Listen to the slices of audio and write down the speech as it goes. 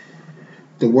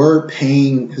The word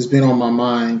pain has been on my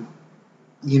mind,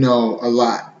 a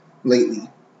lot lately.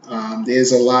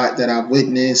 There's a lot that I've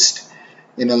witnessed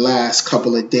in the last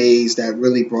couple of days that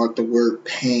really brought the word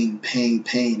pain, pain,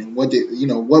 pain. And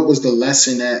what was the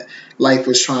lesson that life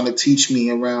was trying to teach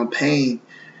me around pain?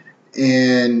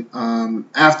 And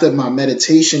after my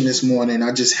meditation this morning,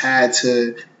 I just had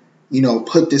to,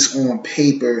 put this on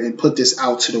paper and put this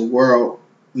out to the world,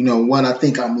 what I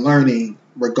think I'm learning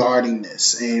regarding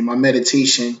this. And my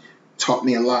meditation taught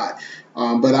me a lot.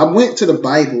 But I went to the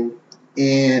Bible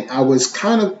and I was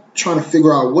kind of trying to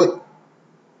figure out what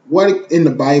in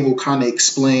the Bible kind of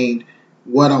explained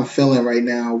what I'm feeling right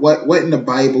now. What in the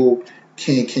Bible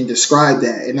can describe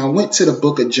that. And I went to the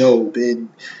book of Job. And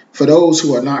for those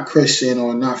who are not Christian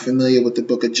or not familiar with the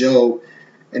book of Job,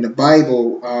 in the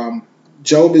Bible,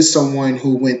 Job is someone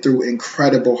who went through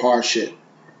incredible hardship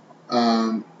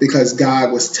because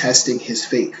God was testing his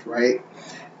faith, right?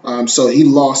 So he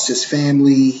lost his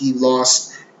family, he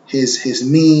lost his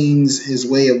means, his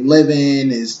way of living,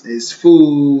 his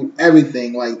food,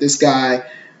 everything. Like, this guy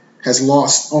has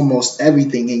lost almost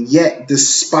everything. And yet,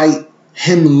 despite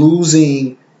him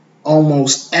losing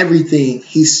almost everything,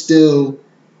 he still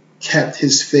kept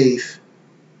his faith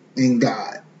in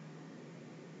God.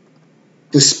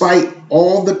 Despite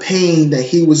all the pain that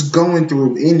he was going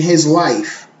through in his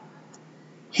life,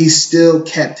 he still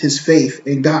kept his faith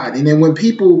in God. And then when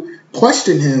people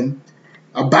questioned him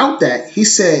about that, he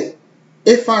said,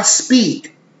 if I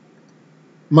speak,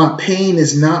 my pain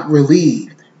is not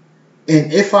relieved.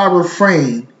 And if I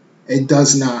refrain, it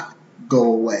does not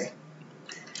go away.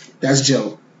 That's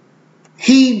Job.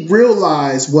 He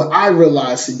realized what I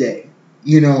realized today,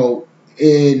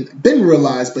 and been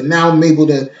realized, but now I'm able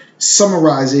to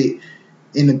summarize it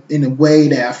in a way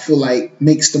that I feel like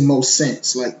makes the most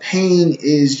sense. Like, pain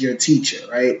is your teacher,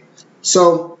 right?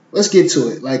 So let's get to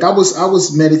it. Like, I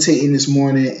was meditating this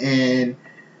morning,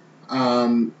 and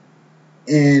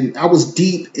I was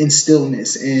deep in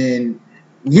stillness. And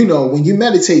when you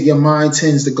meditate, your mind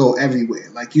tends to go everywhere.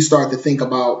 Like, you start to think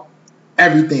about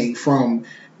everything from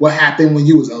what happened when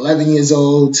you was 11 years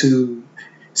old to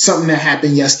something that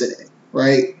happened yesterday,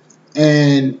 right?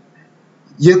 And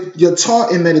you're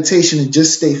taught in meditation to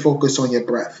just stay focused on your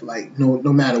breath. Like,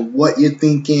 no matter what you're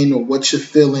thinking or what you're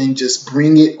feeling, just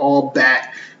bring it all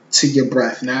back to your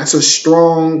breath. Now, it's a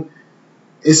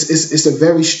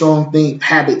very strong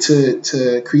habit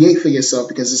to create for yourself,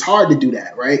 because it's hard to do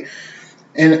that, right?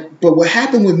 But what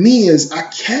happened with me is I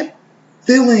kept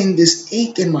feeling this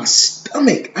ache in my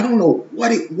stomach. I don't know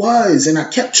what it was, and I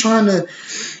kept trying to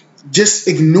just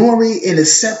ignore it and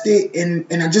accept it,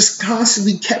 and I just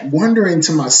constantly kept wondering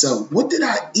to myself, what did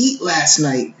I eat last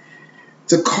night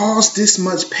to cause this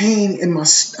much pain in my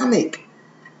stomach?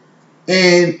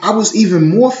 And I was even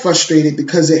more frustrated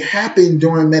because it happened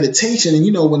during meditation. And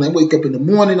when I wake up in the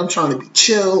morning, I'm trying to be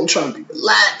chill, I'm trying to be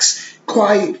relaxed,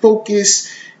 quiet, focused,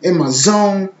 in my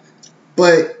zone.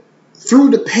 But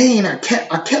through the pain, I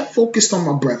kept focused on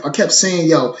my breath. I kept saying,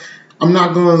 yo, I'm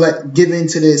not gonna give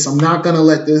into this. I'm not gonna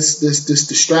let this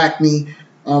distract me.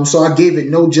 So I gave it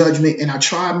no judgment, and I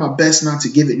tried my best not to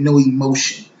give it no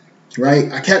emotion.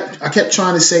 Right? I kept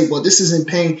trying to say, well, this isn't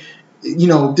pain.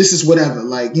 This is whatever.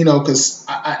 Like, because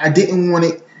I didn't want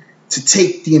it to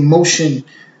take the emotion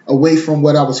away from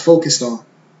what I was focused on.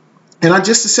 And I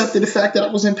just accepted the fact that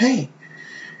I was in pain,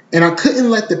 and I couldn't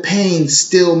let the pain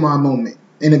steal my moment.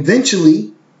 And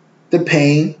eventually, the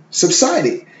pain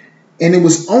subsided. And it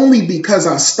was only because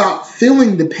I stopped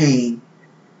feeling the pain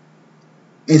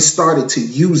and started to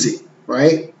use it,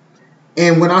 right?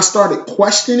 And when I started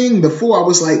questioning, before I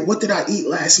was like, what did I eat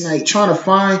last night? Trying to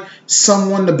find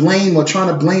someone to blame or trying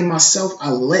to blame myself,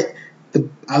 I let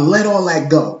all that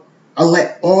go. I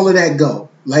let all of that go.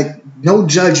 Like, no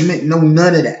judgment,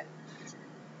 none of that.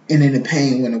 And then the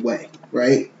pain went away,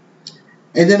 right?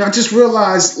 And then I just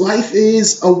realized life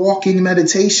is a walking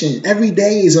meditation. Every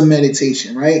day is a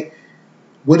meditation, right?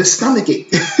 With a stomach ache.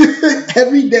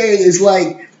 Every day is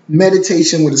like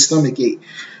meditation with a stomach ache.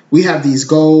 We have these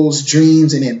goals,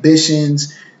 dreams, and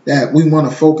ambitions that we want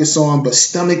to focus on, but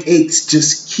stomach aches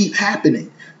just keep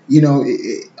happening.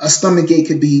 A stomach ache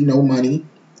could be no money.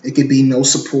 It could be no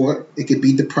support. It could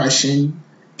be depression.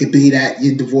 It could be that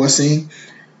you're divorcing.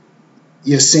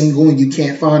 You're single and you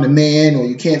can't find a man, or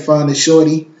you can't find a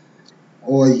shorty,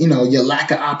 or, your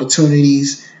lack of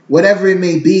opportunities. Whatever it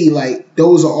may be, like,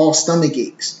 those are all stomach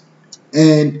aches.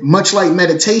 And much like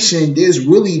meditation, there's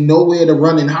really nowhere to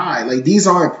run and hide. Like, these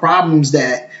aren't problems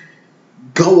that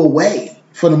go away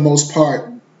for the most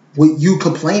part with you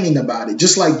complaining about it.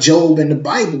 Just like Job in the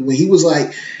Bible, where he was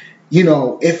like,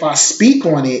 if I speak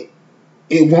on it,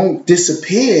 it won't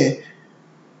disappear.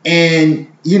 And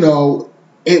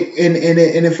and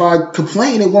if I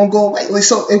complain, it won't go away. Like,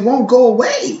 so it won't go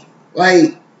away.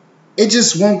 Like, it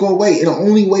just won't go away. And the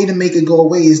only way to make it go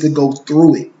away is to go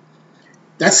through it.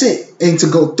 That's it. And to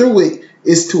go through it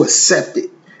is to accept it.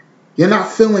 You're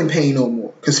not feeling pain no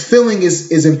more, because feeling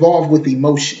is involved with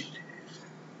emotion.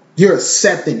 You're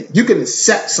accepting it. You can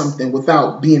accept something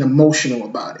without being emotional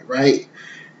about it, right?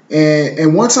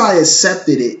 And once I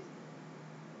accepted it,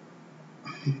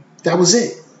 that was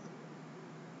it.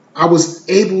 I was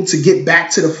able to get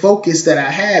back to the focus that I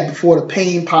had before the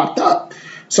pain popped up.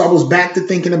 So I was back to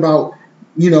thinking about,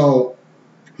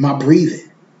 my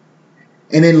breathing.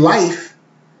 And in life,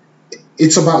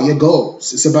 it's about your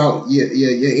goals. It's about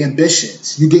your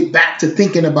ambitions. You get back to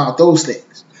thinking about those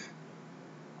things.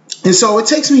 And so it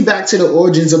takes me back to the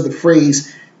origins of the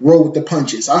phrase, roll with the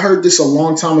punches. I heard this a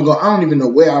long time ago. I don't even know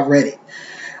where I read it.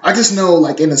 I just know,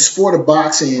 like, in the sport of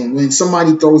boxing, when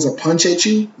somebody throws a punch at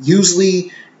you,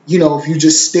 usually, if you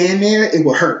just stand there, it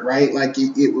will hurt, right? Like,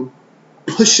 it will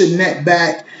push your neck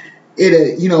back.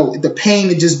 The pain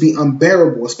would just be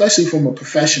unbearable, especially from a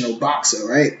professional boxer,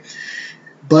 right?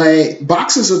 But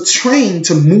boxers are trained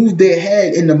to move their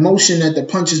head in the motion that the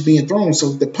punch is being thrown.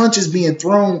 So if the punch is being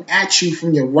thrown at you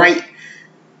from your right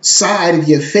side of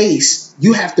your face,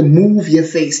 you have to move your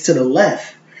face to the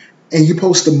left. And you're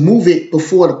supposed to move it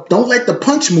before don't let the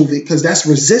punch move it, because that's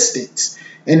resistance.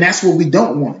 And that's what we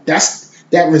don't want.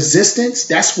 That resistance,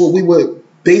 that's what we were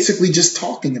basically just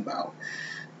talking about.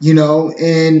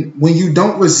 And when you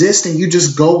don't resist and you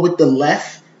just go with the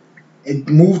left and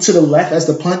move to the left as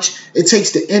the punch, it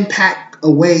takes the impact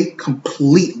away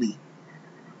completely.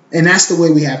 And that's the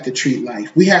way we have to treat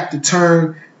life. We have to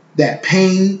turn that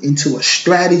pain into a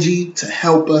strategy to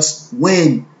help us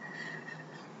win.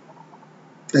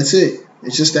 That's it.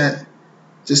 It's just that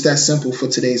simple for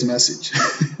today's message.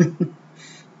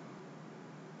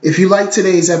 If you like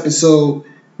today's episode,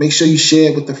 make sure you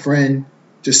share it with a friend.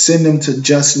 Just send them to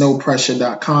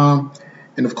justnopressure.com.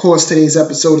 And of course, today's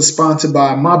episode is sponsored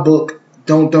by my book,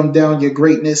 Don't Dumb Down Your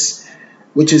Greatness,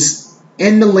 which is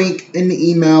in the link in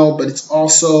the email, but it's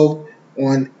also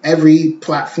on every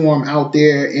platform out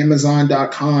there,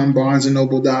 Amazon.com,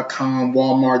 BarnesandNoble.com,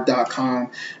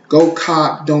 Walmart.com. Go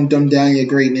cop Don't Dumb Down Your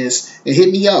Greatness and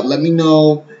hit me up. Let me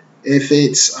know if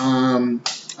it's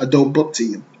a dope book to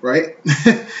you, right?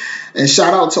 And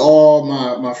shout out to all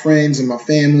my friends and my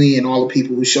family and all the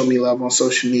people who show me love on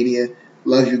social media.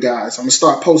 Love you guys. I'm going to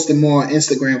start posting more on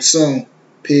Instagram soon.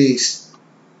 Peace.